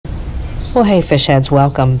Well, hey fish heads,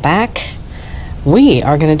 welcome back. We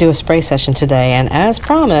are going to do a spray session today, and as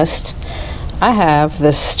promised, I have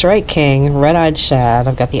this Strike King red-eyed shad.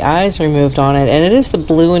 I've got the eyes removed on it, and it is the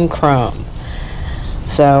blue and chrome.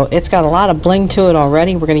 So it's got a lot of bling to it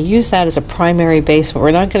already. We're going to use that as a primary base, but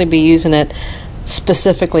we're not going to be using it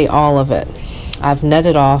specifically all of it. I've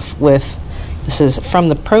netted off with, this is from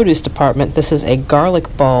the produce department, this is a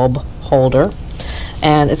garlic bulb holder,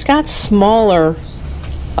 and it's got smaller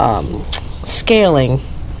scaling,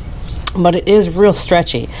 but it is real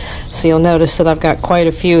stretchy. So you'll notice that I've got quite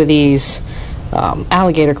a few of these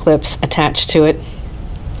alligator clips attached to it,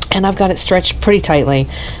 and I've got it stretched pretty tightly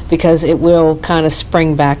because it will kind of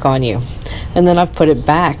spring back on you. And then I've put it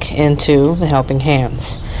back into the helping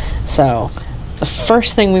hands. So the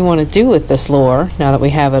first thing we want to do with this lure, now that we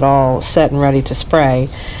have it all set and ready to spray,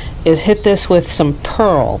 is hit this with some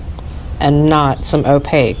pearl and not some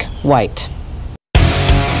opaque white.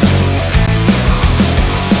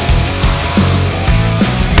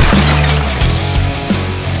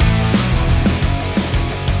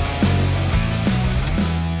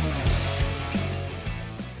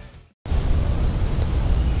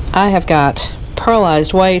 I have got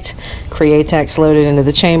pearlized white, Createx loaded into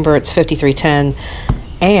the chamber. It's 5310,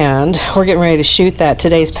 and we're getting ready to shoot that.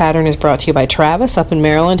 Today's pattern is brought to you by Travis up in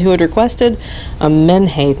Maryland, who had requested a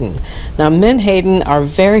Menhaden. Now, Menhaden are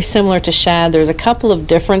very similar to shad. There's a couple of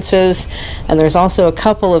differences, and there's also a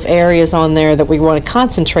couple of areas on there that we want to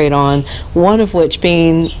concentrate on, one of which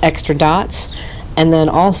being extra dots, and then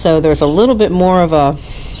also there's a little bit more of a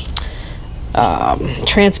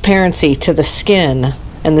transparency to the skin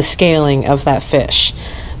and the scaling of that fish.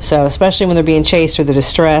 So especially when they're being chased, or they're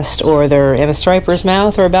distressed, or they're in a striper's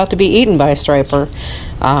mouth or about to be eaten by a striper,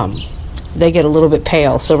 they get a little bit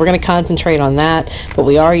pale. So we're going to concentrate on that, but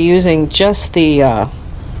we are using just the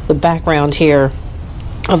background here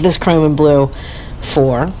of this chrome and blue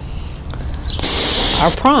for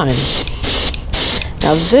our prime.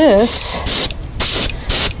 Now this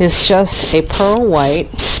is just a pearl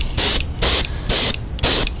white.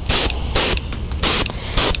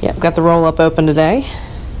 Yep, got the roll-up open today.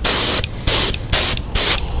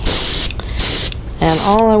 And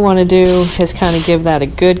all I want to do is kind of give that a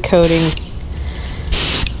good coating,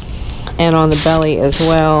 and on the belly as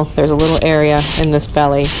well. There's a little area in this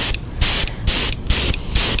belly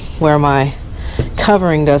where my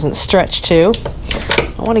covering doesn't stretch to.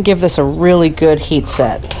 I want to give this a really good heat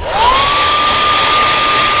set.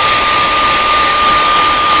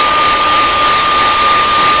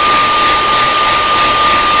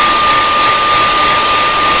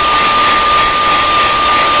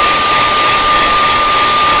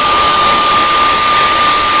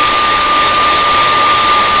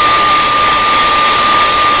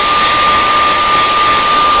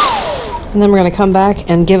 And then we're going to come back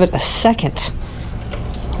and give it a second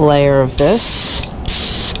layer of this,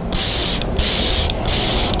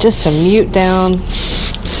 just to mute down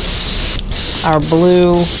our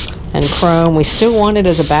blue and chrome. We still want it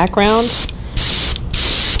as a background,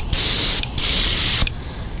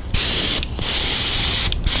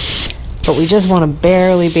 but we just want to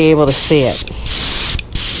barely be able to see it.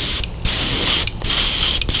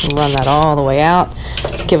 Run that all the way out.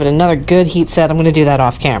 Give it another good heat set. I'm going to do that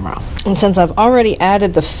off camera. And since I've already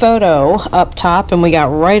added the photo up top and we got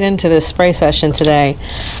right into this spray session today,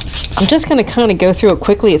 I'm just going to kind of go through it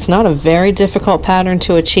quickly. It's not a very difficult pattern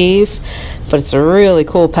to achieve, but it's a really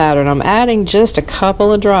cool pattern. I'm adding just a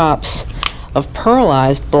couple of drops of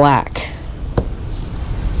pearlized black,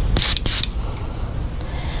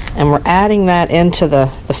 and we're adding that into the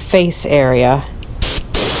face area.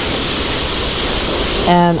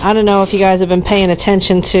 And I don't know if you guys have been paying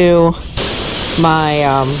attention to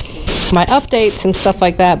my my updates and stuff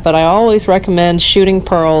like that, but I always recommend shooting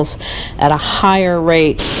pearls at a higher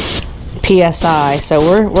rate PSI. So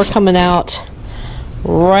we're coming out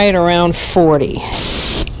right around 40, and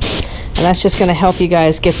that's just going to help you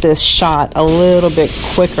guys get this shot a little bit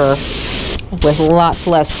quicker with lots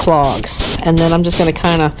less clogs. And then I'm just going to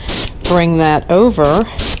kind of bring that over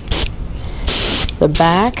the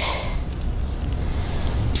back,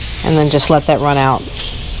 and then just let that run out.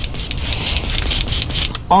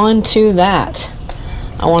 Onto that,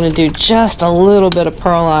 I want to do just a little bit of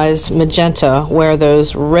pearlized magenta where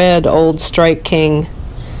those red old Strike King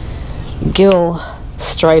gill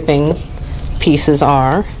striping pieces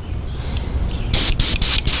are.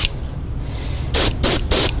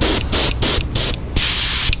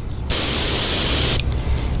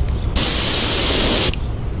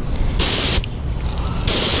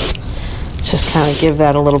 Just kind of give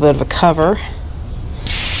that a little bit of a cover.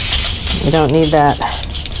 We don't need that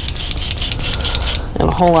in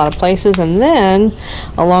a whole lot of places. And then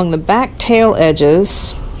along the back tail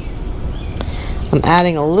edges, I'm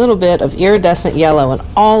adding a little bit of iridescent yellow, and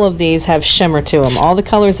all of these have shimmer to them. All the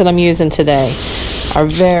colors that I'm using today are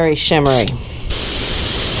very shimmery.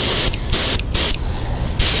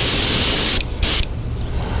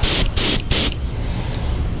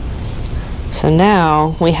 So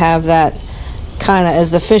now we have that kind of,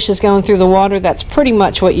 as the fish is going through the water, that's pretty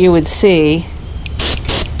much what you would see.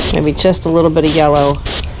 Maybe just a little bit of yellow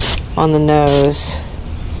on the nose.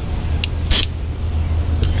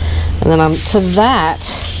 And then to that,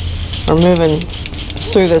 we're moving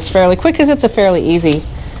through this fairly quick because it's a fairly easy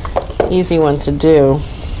one to do.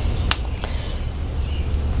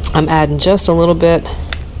 I'm adding just a little bit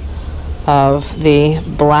of the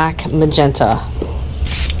black magenta.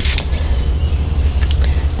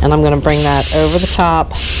 And I'm going to bring that over the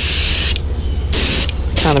top,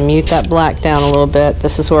 kind of mute that black down a little bit.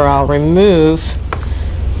 This is where I'll remove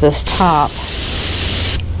this top,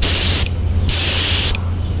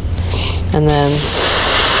 and then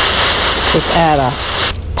just add a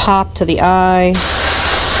pop to the eye.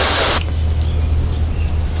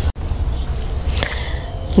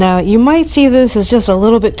 Now you might see this as just a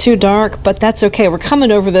little bit too dark, but that's okay. We're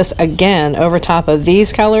coming over this again over top of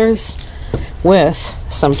these colors with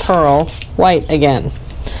some pearl white again.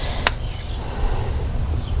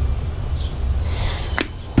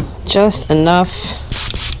 Just enough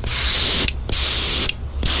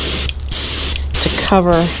to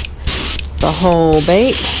cover the whole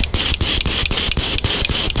bait,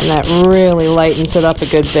 and that really lightens it up a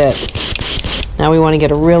good bit. Now we want to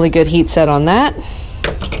get a really good heat set on that.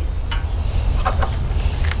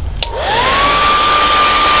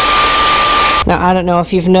 Now, I don't know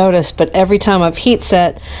if you've noticed, but every time I've heat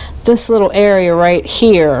set, this little area right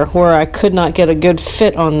here where I could not get a good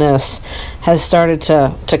fit on this has started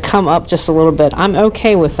to come up just a little bit. I'm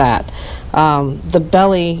okay with that. The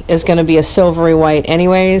belly is going to be a silvery white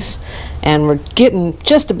anyways, and we're getting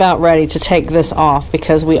just about ready to take this off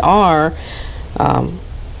because we are,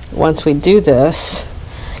 once we do this,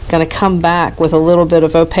 going to come back with a little bit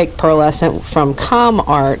of opaque pearlescent from Com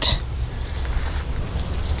Art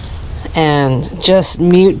and just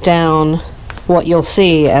mute down what you'll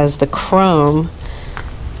see as the chrome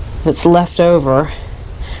that's left over.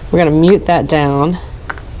 We're going to mute that down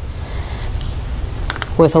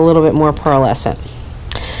with a little bit more pearlescent,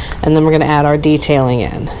 and then we're going to add our detailing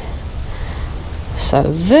in. So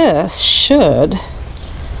this should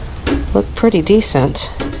look pretty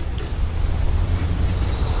decent.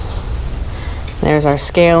 There's our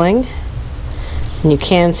scaling, and you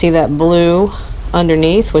can see that blue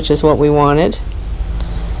underneath, which is what we wanted.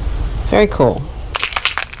 Very cool.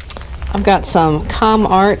 I've got some Com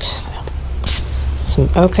Art, some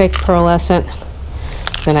opaque pearlescent.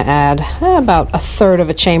 I'm going to add about 1/3 of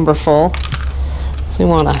a chamber full. So we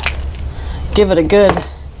want to give it a good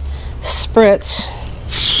spritz.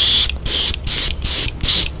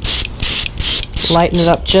 Lighten it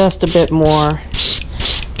up just a bit more,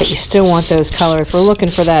 but you still want those colors. We're looking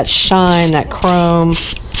for that shine, that chrome.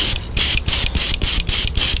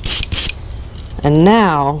 And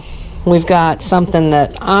now we've got something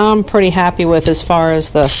that I'm pretty happy with as far as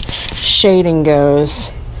the shading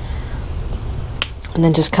goes. And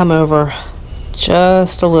then just come over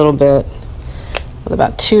just a little bit with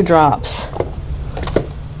about 2 drops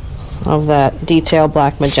of that detail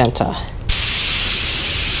black magenta.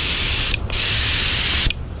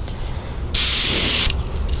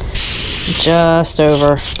 Just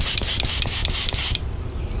over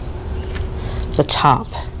the top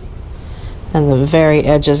and the very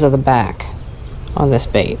edges of the back on this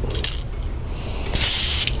bait.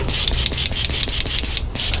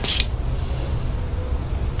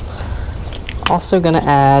 Also going to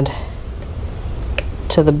add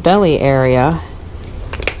to the belly area.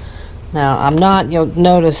 Now I'm not, you'll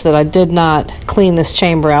notice that I did not clean this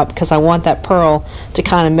chamber out because I want that pearl to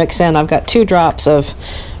kind of mix in. I've got 2 drops of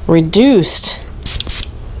reduced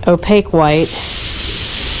opaque white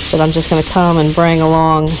that I'm just going to come and bring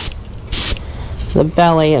along the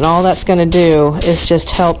belly, and all that's going to do is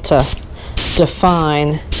just help to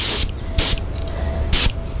define.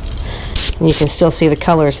 And you can still see the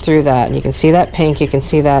colors through that, and you can see that pink, you can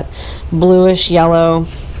see that bluish yellow.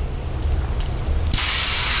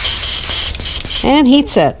 And heat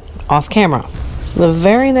set off camera. The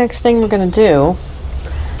very next thing we're going to do,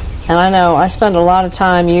 and I know I spend a lot of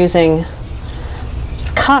time using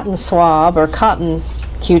cotton swab or cotton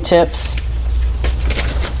Q-tips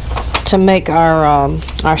to make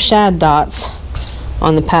our shad dots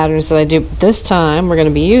on the patterns that I do. This time we're going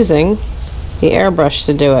to be using the airbrush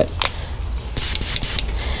to do it.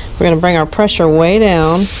 We're going to bring our pressure way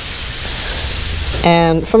down.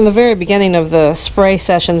 And from the very beginning of the spray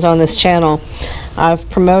sessions on this channel, I've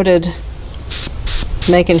promoted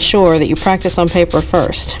making sure that you practice on paper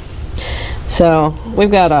first. So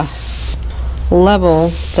we've got a level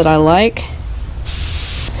that I like.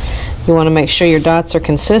 You want to make sure your dots are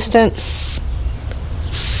consistent.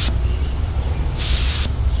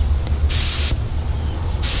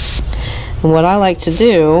 And what I like to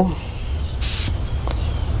do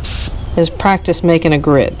is practice making a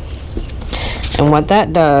grid. And what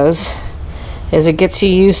that does is it gets you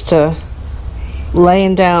used to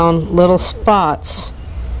laying down little spots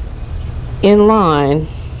in line,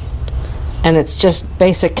 and it's just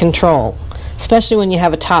basic control, especially when you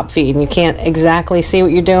have a top feed and you can't exactly see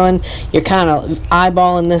what you're doing. You're kind of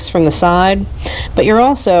eyeballing this from the side, but you're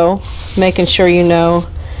also making sure you know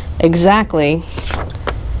exactly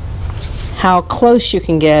how close you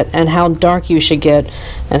can get and how dark you should get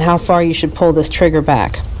and how far you should pull this trigger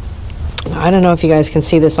back. I don't know if you guys can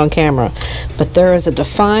see this on camera, but there is a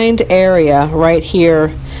defined area right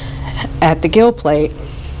here at the gill plate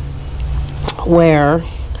where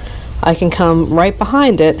I can come right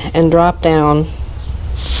behind it and drop down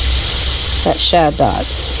that shad dot.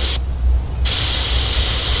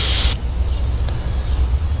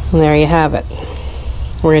 And there you have it.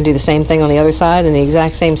 We're going to do the same thing on the other side in the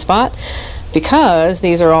exact same spot because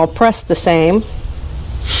these are all pressed the same.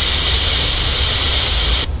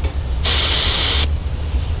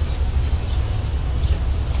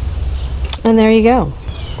 And there you go.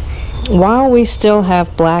 While we still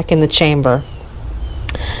have black in the chamber,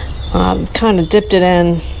 kind of dipped it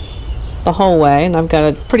in the whole way, and I've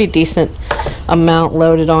got a pretty decent amount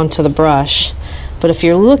loaded onto the brush. But if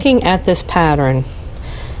you're looking at this pattern,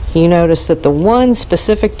 you notice that the one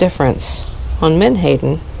specific difference on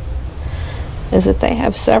Menhaden is that they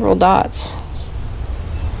have several dots.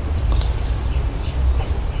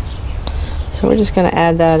 So we're just going to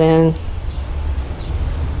add that in.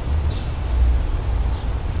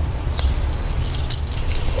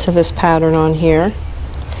 To this pattern on here.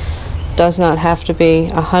 Does not have to be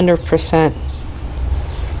 100%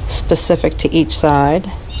 specific to each side.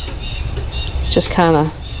 Just kind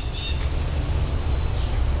of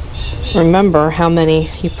remember how many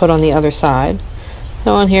you put on the other side.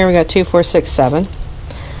 So on here we got 2, 4, 6, 7.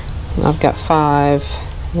 And I've got 5,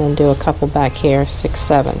 and then do a couple back here, 6,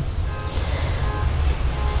 7.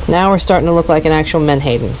 Now we're starting to look like an actual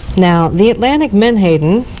Menhaden. Now the Atlantic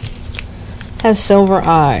Menhaden has silver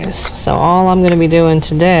eyes, so all I'm going to be doing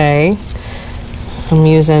today, I'm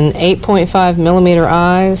using 8.5 millimeter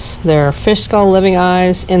eyes. They're fish skull living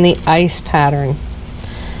eyes in the ice pattern.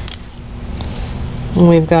 And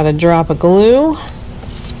we've got a drop of glue.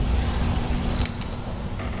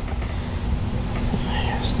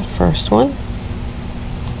 Here's the first one,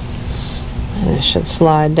 and it should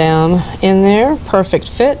slide down in there. Perfect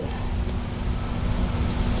fit.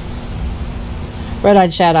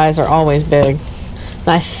 Red-eyed shad eyes are always big. And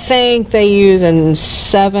I think they use a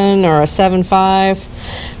 7 or a 7.5,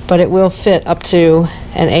 but it will fit up to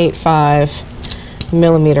an 8.5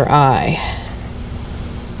 millimeter eye.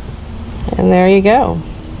 And there you go.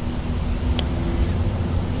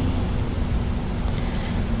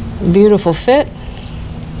 Beautiful fit.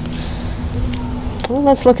 Well,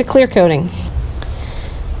 let's look at clear coating.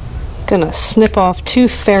 Gonna snip off 2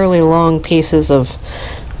 fairly long pieces of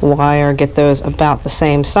wire, get those about the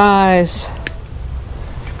same size,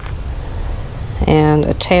 and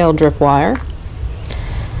a tail drip wire.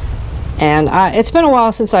 And it's been a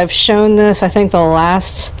while since I've shown this. I think the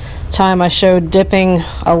last time I showed dipping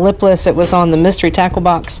a lipless, it was on the Mystery Tackle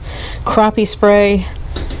Box crappie spray,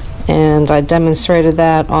 and I demonstrated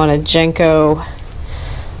that on a Jekyll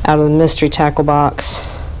out of the Mystery Tackle Box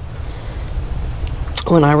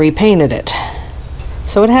when I repainted it.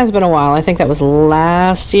 So it has been a while. I think that was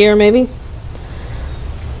last year maybe.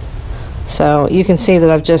 So you can see that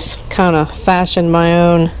I've just kind of fashioned my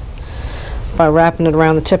own by wrapping it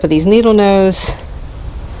around the tip of these needle nose.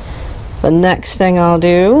 The next thing I'll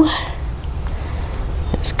do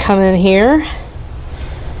is come in here,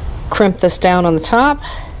 crimp this down on the top,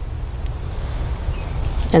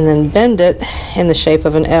 and then bend it in the shape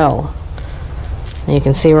of an L. And you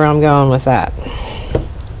can see where I'm going with that.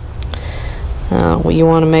 Well, you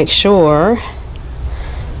want to make sure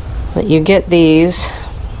that you get these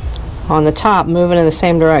on the top moving in the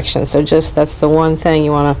same direction. So that's the one thing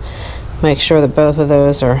you want to make sure that both of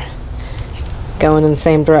those are going in the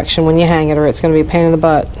same direction when you hang it, or it's going to be a pain in the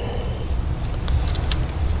butt.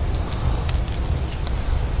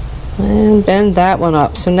 And bend that one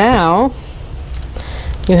up. So now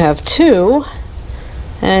you have 2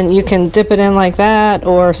 And you can dip it in like that,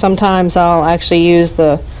 or sometimes I'll actually use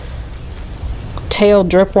the tail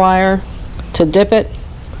drip wire to dip it.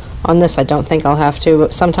 On this I don't think I'll have to,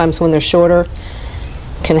 but sometimes when they're shorter,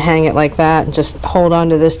 can hang it like that and just hold on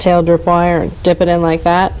to this tail drip wire and dip it in like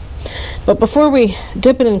that. But before we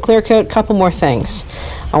dip it in clear coat, a couple more things.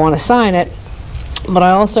 I want to sign it, but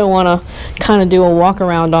I also want to kind of do a walk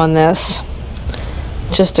around on this,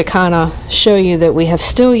 just to kind of show you that we have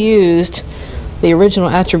still used the original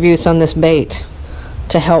attributes on this bait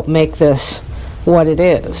to help make this what it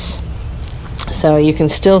is. So you can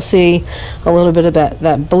still see a little bit of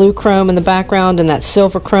that blue chrome in the background and that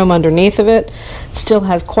silver chrome underneath of it. It still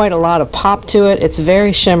has quite a lot of pop to it. It's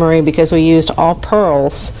very shimmery because we used all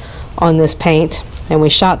pearls on this paint, and we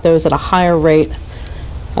shot those at a higher rate,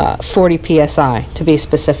 40 psi to be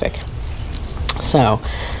specific. So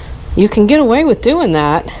you can get away with doing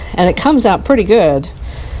that, and it comes out pretty good.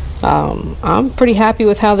 I'm pretty happy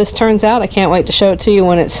with how this turns out. I can't wait to show it to you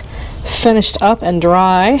when it's finished up and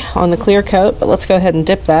dry on the clear coat, but let's go ahead and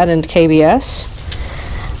dip that into KBS.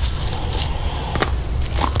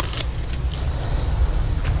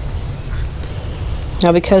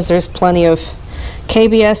 Now, because there's plenty of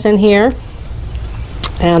KBS in here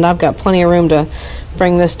and I've got plenty of room to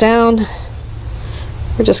bring this down,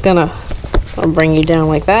 we're just gonna bring you down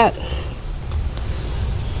like that,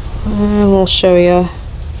 and we'll show you.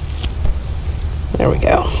 There we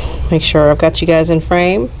go. Make sure I've got you guys in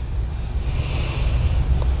frame.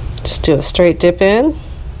 Just do a straight dip in,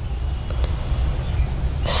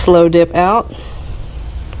 slow dip out.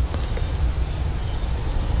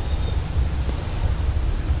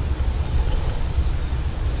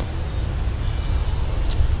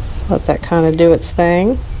 Let that kind of do its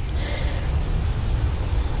thing.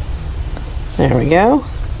 There we go.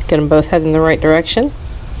 Get them both heading in the right direction.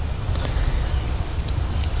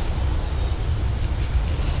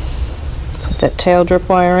 Put that tail drip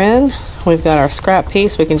wire in. We've got our scrap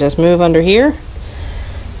piece. We can just move under here.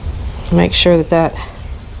 Make sure that that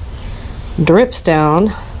drips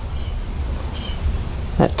down,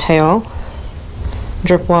 that tail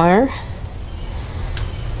drip wire.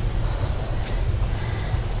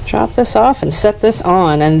 Drop this off and set this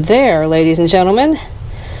on, and there, ladies and gentlemen,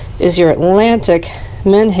 is your Atlantic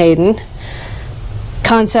Menhaden,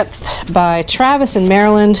 concept by Travis in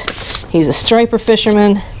Maryland. He's a striper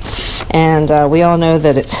fisherman, and we all know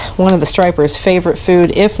that it's one of the striper's favorite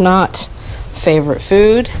food, if not favorite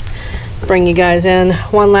food. Bring you guys in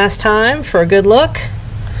one last time for a good look,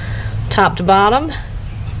 top to bottom.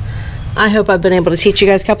 I hope I've been able to teach you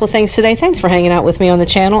guys a couple of things today. Thanks for hanging out with me on the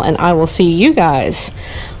channel, and I will see you guys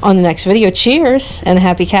on the next video. Cheers and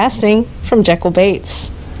happy casting from Jekyll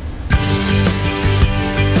Baits.